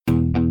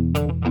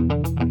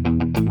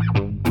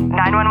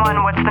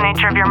911, what's the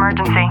nature of your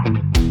emergency?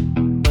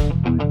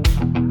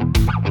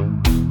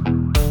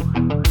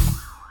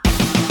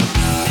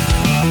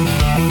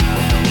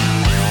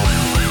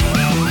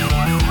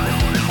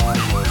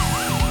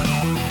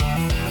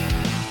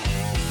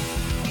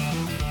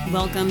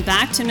 Welcome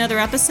back to another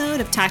episode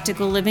of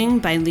Tactical Living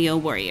by Leo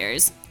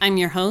Warriors. I'm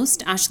your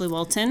host, Ashley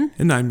Walton.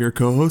 And I'm your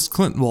co-host,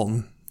 Clint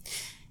Walton.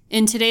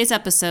 In today's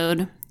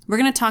episode, we're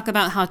going to talk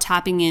about how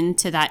tapping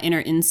into that inner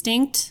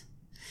instinct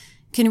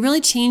can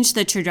really change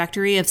the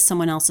trajectory of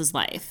someone else's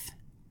life.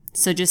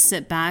 So just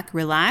sit back,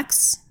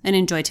 relax, and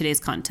enjoy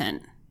today's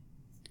content.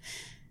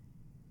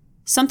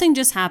 Something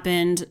just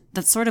happened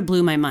that sort of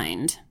blew my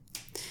mind.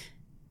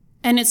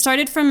 And it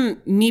started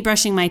from me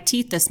brushing my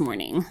teeth this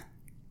morning.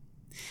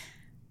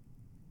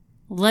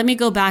 Let me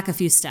go back a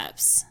few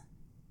steps.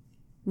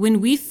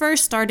 When we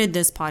first started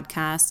this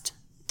podcast,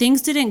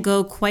 things didn't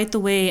go quite the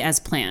way as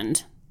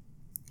planned.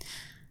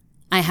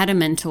 I had a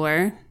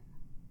mentor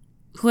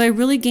who I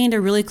really gained a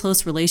really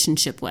close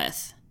relationship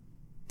with.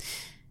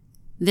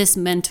 This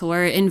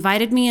mentor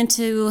invited me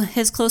into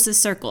his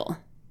closest circle.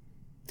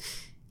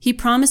 He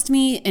promised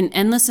me an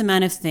endless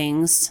amount of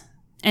things,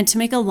 and to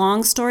make a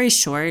long story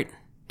short,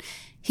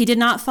 he did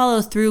not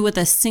follow through with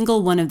a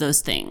single one of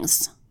those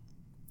things.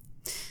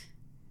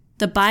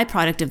 The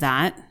byproduct of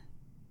that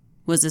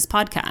was this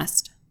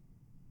podcast.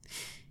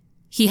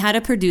 He had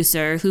a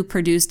producer who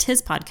produced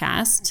his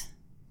podcast,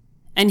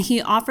 and he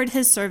offered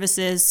his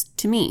services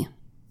to me.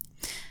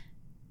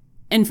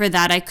 And for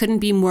that, I couldn't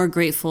be more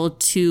grateful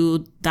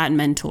to that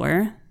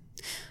mentor,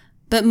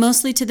 but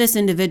mostly to this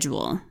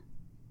individual.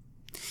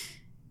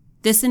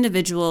 This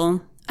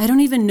individual, I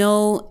don't even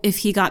know if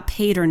he got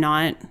paid or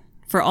not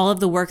for all of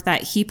the work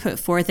that he put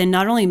forth in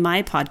not only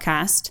my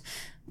podcast,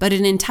 but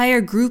an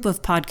entire group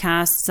of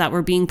podcasts that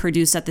were being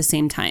produced at the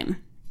same time.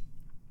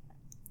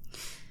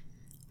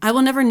 I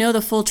will never know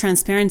the full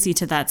transparency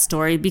to that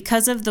story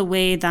because of the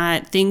way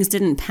that things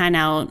didn't pan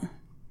out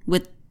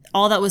with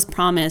all that was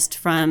promised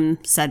from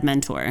said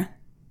mentor.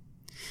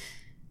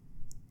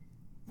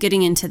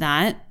 Getting into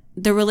that,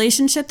 the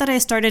relationship that I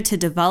started to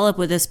develop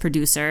with this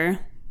producer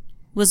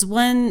was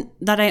one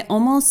that I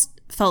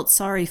almost felt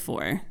sorry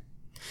for.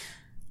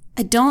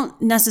 I don't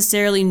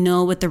necessarily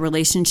know what the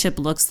relationship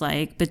looks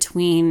like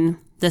between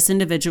this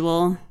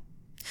individual.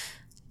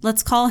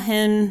 Let's call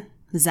him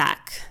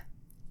Zach.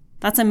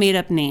 That's a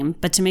made-up name,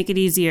 but to make it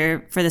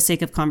easier for the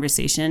sake of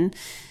conversation,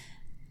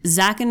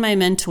 Zach and my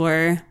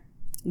mentor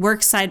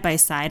work side by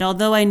side,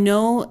 although I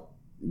know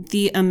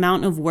the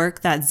amount of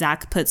work that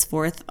Zach puts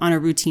forth on a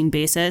routine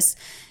basis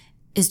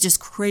is just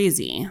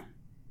crazy.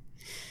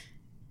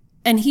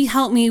 And he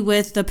helped me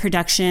with the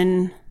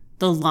production,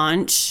 the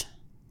launch,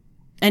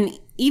 and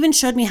even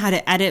showed me how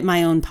to edit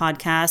my own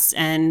podcasts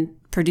and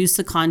produce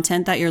the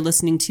content that you're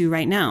listening to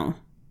right now.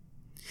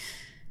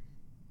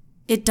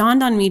 It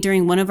dawned on me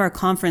during one of our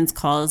conference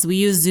calls, we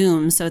use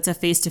Zoom, so it's a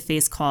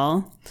face-to-face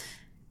call,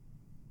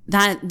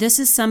 that this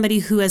is somebody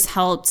who has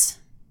helped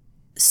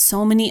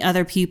so many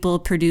other people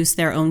produce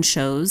their own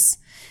shows,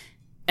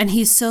 and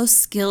he's so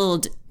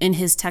skilled in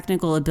his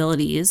technical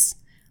abilities,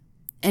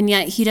 and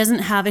yet he doesn't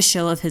have a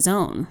show of his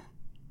own.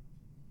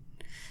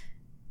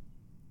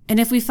 And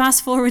if we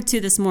fast forward to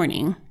this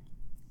morning,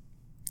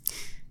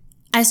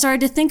 I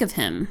started to think of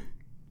him.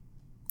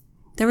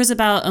 There was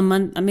about a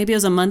month, maybe it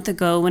was a month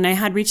ago, when I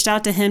had reached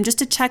out to him just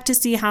to check to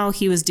see how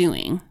he was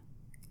doing.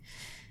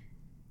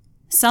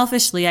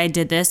 Selfishly, I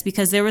did this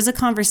because there was a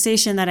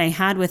conversation that I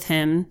had with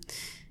him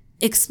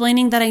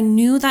explaining that I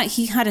knew that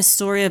he had a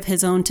story of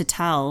his own to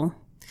tell.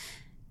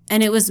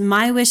 And it was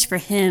my wish for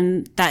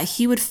him that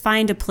he would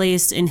find a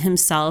place in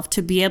himself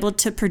to be able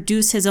to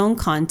produce his own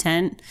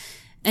content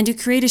and to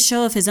create a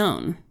show of his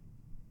own.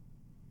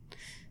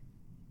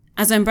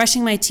 As I'm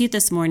brushing my teeth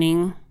this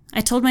morning,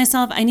 I told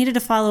myself I needed to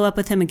follow up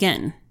with him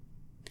again.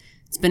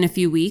 It's been a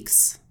few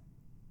weeks.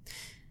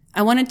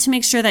 I wanted to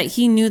make sure that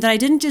he knew that I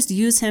didn't just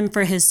use him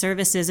for his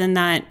services and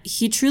that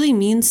he truly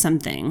means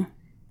something.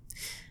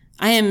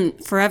 I am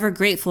forever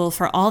grateful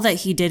for all that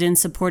he did in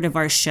support of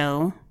our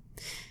show.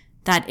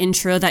 That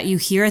intro that you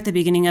hear at the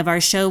beginning of our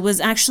show was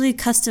actually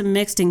custom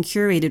mixed and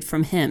curated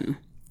from him.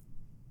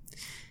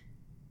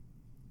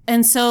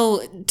 And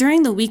so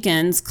during the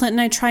weekends, Clint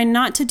and I try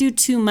not to do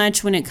too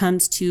much when it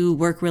comes to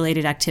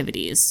work-related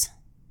activities.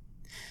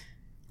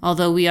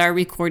 Although we are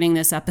recording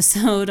this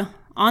episode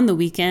on the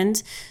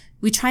weekend,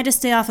 we try to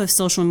stay off of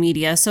social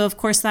media, so of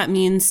course that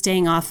means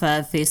staying off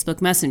of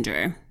Facebook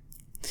Messenger.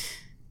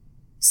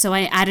 So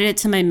I added it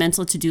to my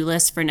mental to-do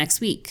list for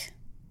next week.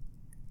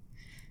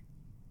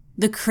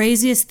 The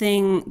craziest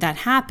thing that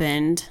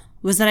happened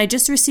was that I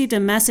just received a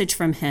message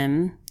from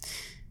him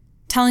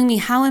telling me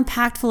how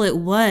impactful it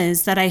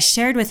was that I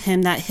shared with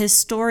him that his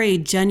story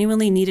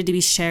genuinely needed to be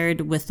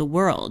shared with the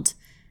world,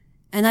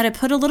 and that it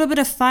put a little bit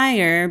of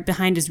fire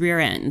behind his rear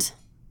end.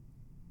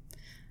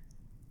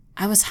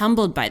 I was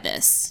humbled by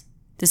this.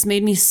 This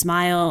made me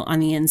smile on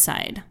the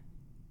inside.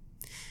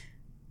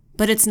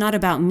 But it's not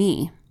about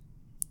me.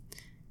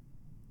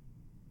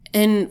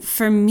 And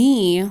for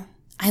me,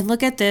 I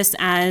look at this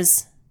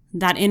as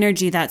that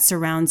energy that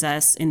surrounds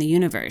us in the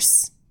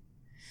universe.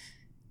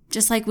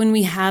 Just like when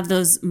we have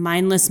those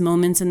mindless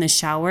moments in the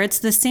shower, it's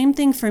the same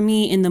thing for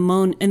me in the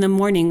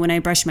morning when I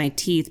brush my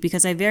teeth,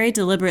 because I very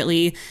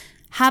deliberately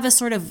have a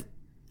sort of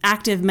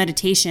active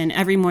meditation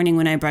every morning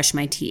when I brush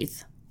my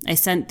teeth. I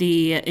set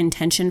the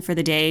intention for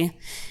the day,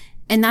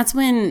 and that's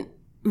when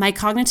my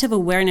cognitive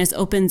awareness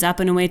opens up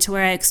in a way to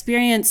where I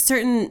experience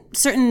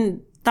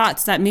certain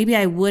thoughts that maybe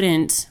I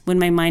wouldn't when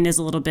my mind is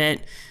a little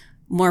bit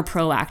more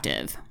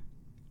proactive.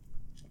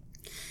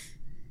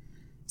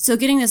 So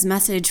getting this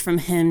message from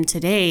him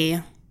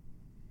today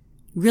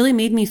really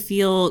made me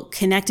feel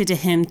connected to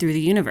him through the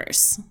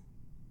universe.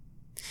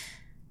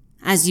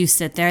 As you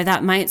sit there,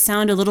 that might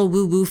sound a little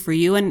woo-woo for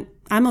you, and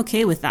I'm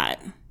okay with that.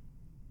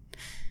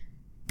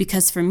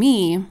 Because for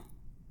me,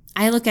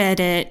 I look at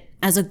it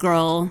as a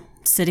girl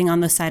sitting on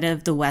the side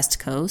of the West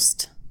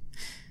Coast,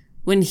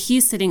 when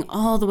he's sitting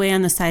all the way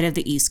on the side of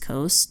the East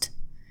Coast.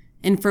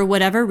 And for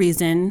whatever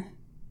reason,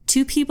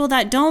 two people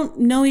that don't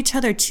know each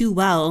other too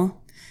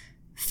well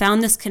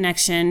found this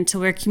connection to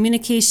where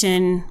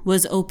communication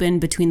was open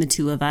between the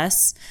two of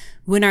us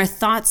when our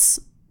thoughts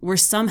were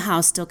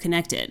somehow still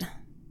connected.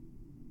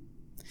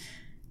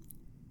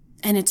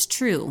 And it's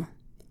true.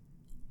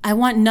 I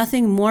want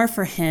nothing more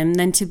for him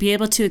than to be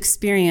able to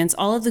experience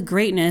all of the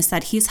greatness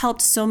that he's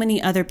helped so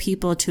many other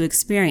people to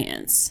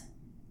experience.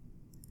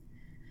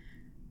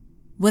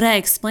 What I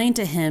explained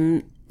to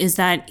him is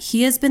that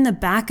he has been the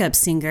backup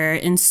singer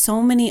in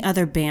so many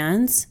other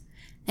bands,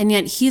 and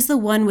yet he's the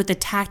one with the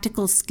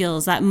tactical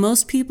skills that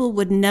most people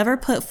would never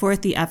put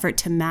forth the effort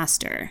to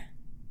master.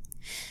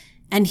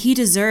 And he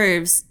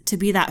deserves to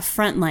be that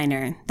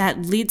frontliner,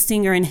 that lead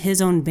singer in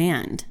his own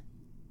band.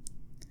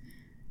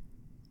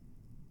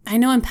 I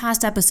know in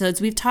past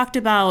episodes, we've talked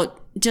about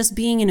just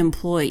being an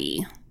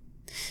employee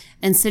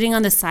and sitting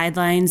on the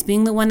sidelines,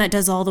 being the one that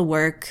does all the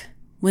work,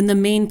 when the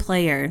main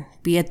player,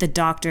 be it the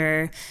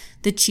doctor,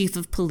 the chief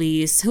of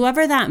police,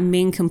 whoever that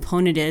main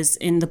component is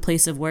in the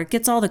place of work,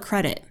 gets all the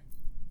credit.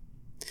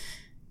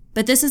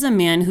 But this is a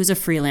man who's a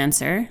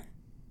freelancer.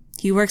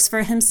 He works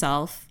for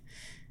himself,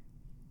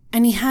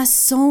 and he has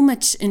so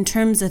much in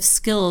terms of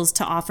skills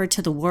to offer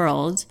to the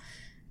world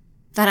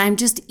that I'm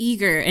just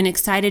eager and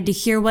excited to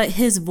hear what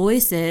his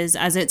voice is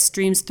as it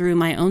streams through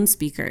my own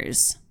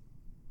speakers.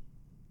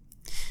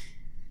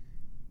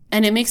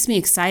 And it makes me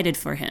excited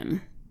for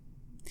him.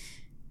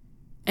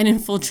 And in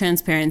full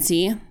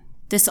transparency,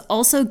 this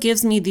also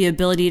gives me the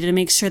ability to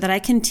make sure that I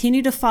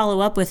continue to follow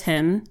up with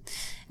him,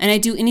 and I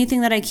do anything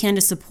that I can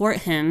to support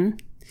him,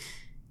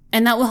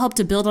 and that will help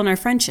to build on our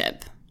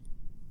friendship.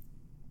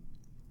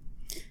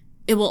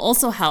 It will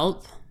also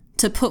help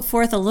to put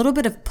forth a little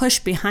bit of push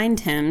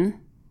behind him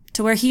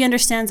to where he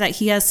understands that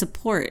he has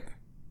support.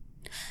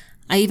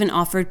 I even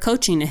offered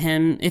coaching to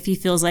him if he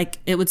feels like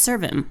it would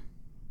serve him.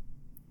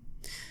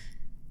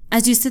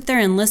 As you sit there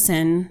and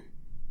listen,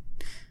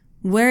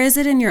 where is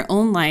it in your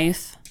own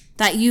life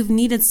that you've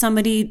needed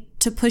somebody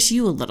to push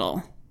you a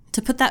little,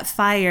 to put that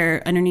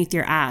fire underneath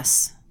your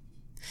ass?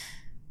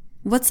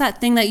 What's that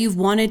thing that you've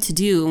wanted to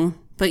do,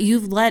 but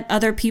you've let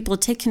other people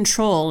take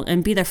control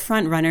and be the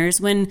front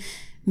runners when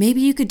maybe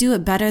you could do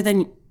it better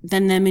than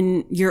them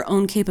in your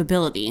own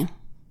capability?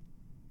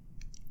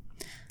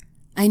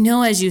 I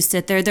know as you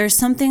sit there, there's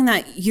something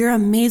that you're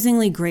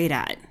amazingly great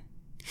at.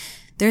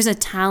 There's a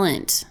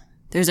talent.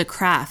 There's a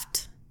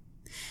craft.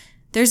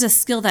 There's a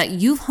skill that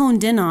you've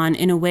honed in on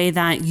in a way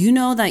that you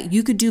know that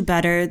you could do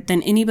better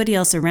than anybody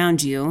else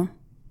around you.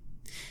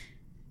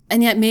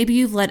 And yet maybe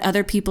you've let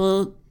other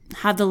people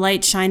have the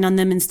light shine on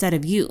them instead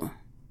of you.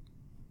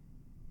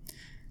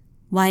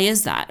 Why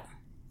is that?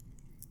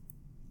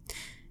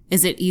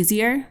 Is it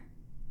easier?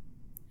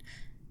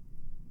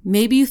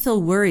 Maybe you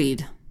feel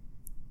worried.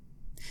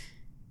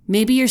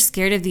 Maybe you're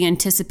scared of the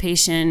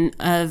anticipation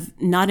of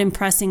not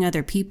impressing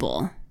other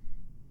people.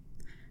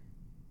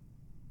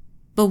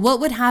 But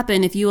what would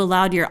happen if you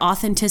allowed your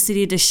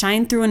authenticity to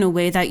shine through in a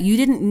way that you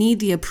didn't need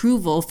the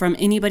approval from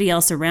anybody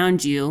else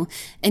around you,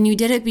 and you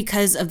did it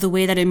because of the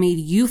way that it made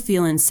you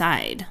feel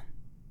inside?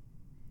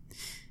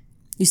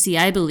 You see,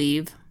 I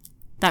believe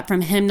that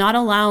from him not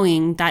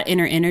allowing that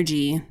inner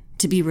energy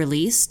to be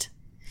released,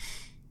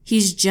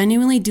 he's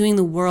genuinely doing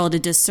the world a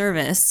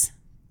disservice,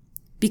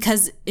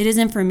 because it is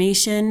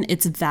information,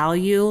 it's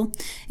value,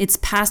 it's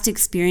past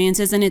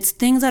experiences, and it's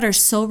things that are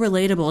so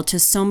relatable to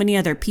so many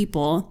other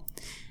people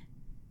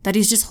that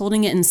he's just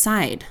holding it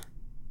inside.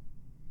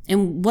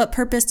 And what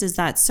purpose does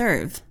that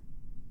serve?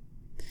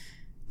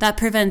 That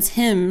prevents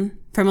him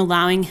from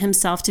allowing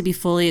himself to be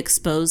fully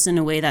exposed in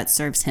a way that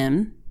serves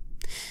him.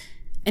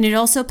 And it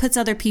also puts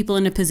other people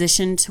in a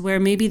position to where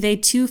maybe they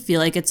too feel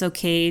like it's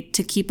okay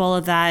to keep all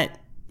of that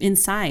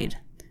inside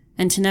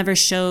and to never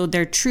show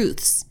their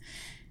truths.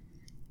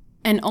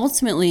 And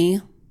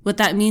ultimately, what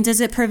that means is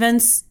it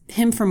prevents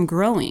him from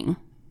growing.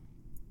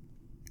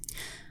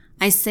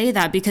 I say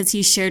that because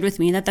he shared with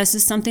me that this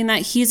is something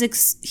that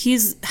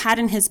he's had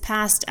in his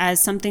past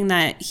as something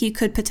that he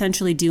could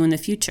potentially do in the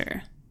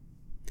future.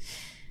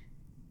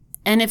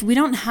 And if we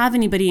don't have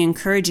anybody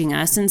encouraging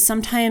us, and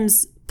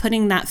sometimes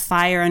putting that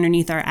fire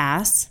underneath our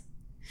ass,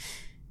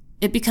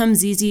 it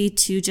becomes easy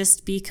to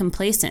just be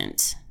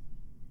complacent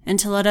and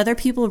to let other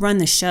people run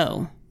the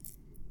show.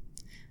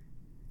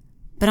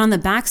 But on the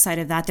backside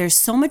of that, there's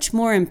so much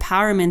more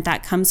empowerment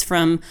that comes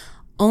from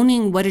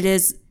owning what it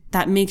is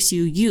that makes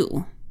you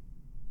you.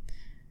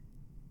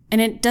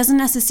 And it doesn't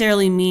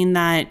necessarily mean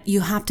that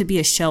you have to be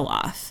a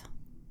show-off.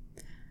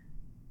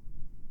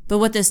 But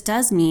what this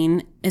does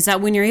mean is that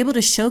when you're able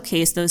to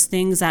showcase those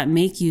things that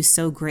make you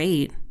so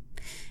great,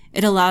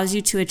 it allows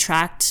you to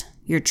attract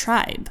your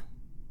tribe.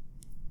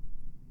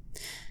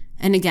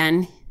 And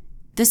again,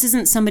 this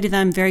isn't somebody that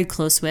I'm very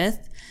close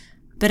with,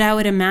 but I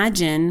would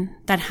imagine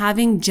that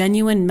having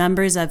genuine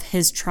members of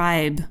his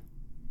tribe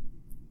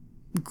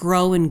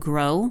grow and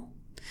grow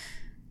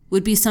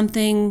would be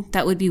something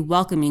that would be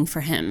welcoming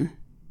for him.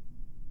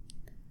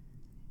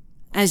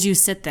 As you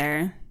sit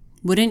there,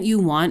 wouldn't you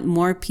want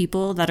more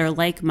people that are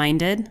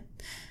like-minded?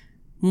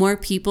 More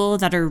people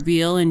that are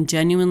real and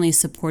genuinely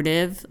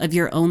supportive of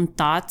your own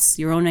thoughts,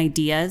 your own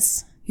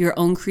ideas, your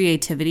own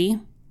creativity?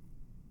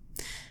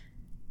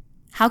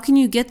 How can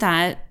you get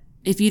that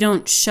if you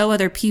don't show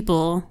other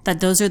people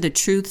that those are the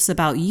truths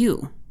about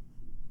you?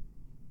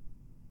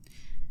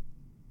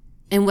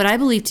 And what I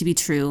believe to be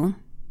true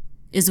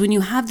is when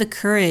you have the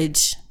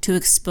courage to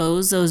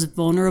expose those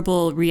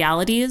vulnerable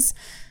realities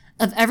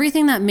of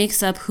everything that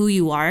makes up who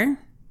you are,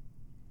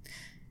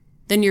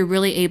 then you're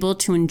really able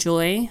to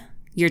enjoy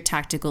your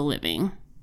tactical living.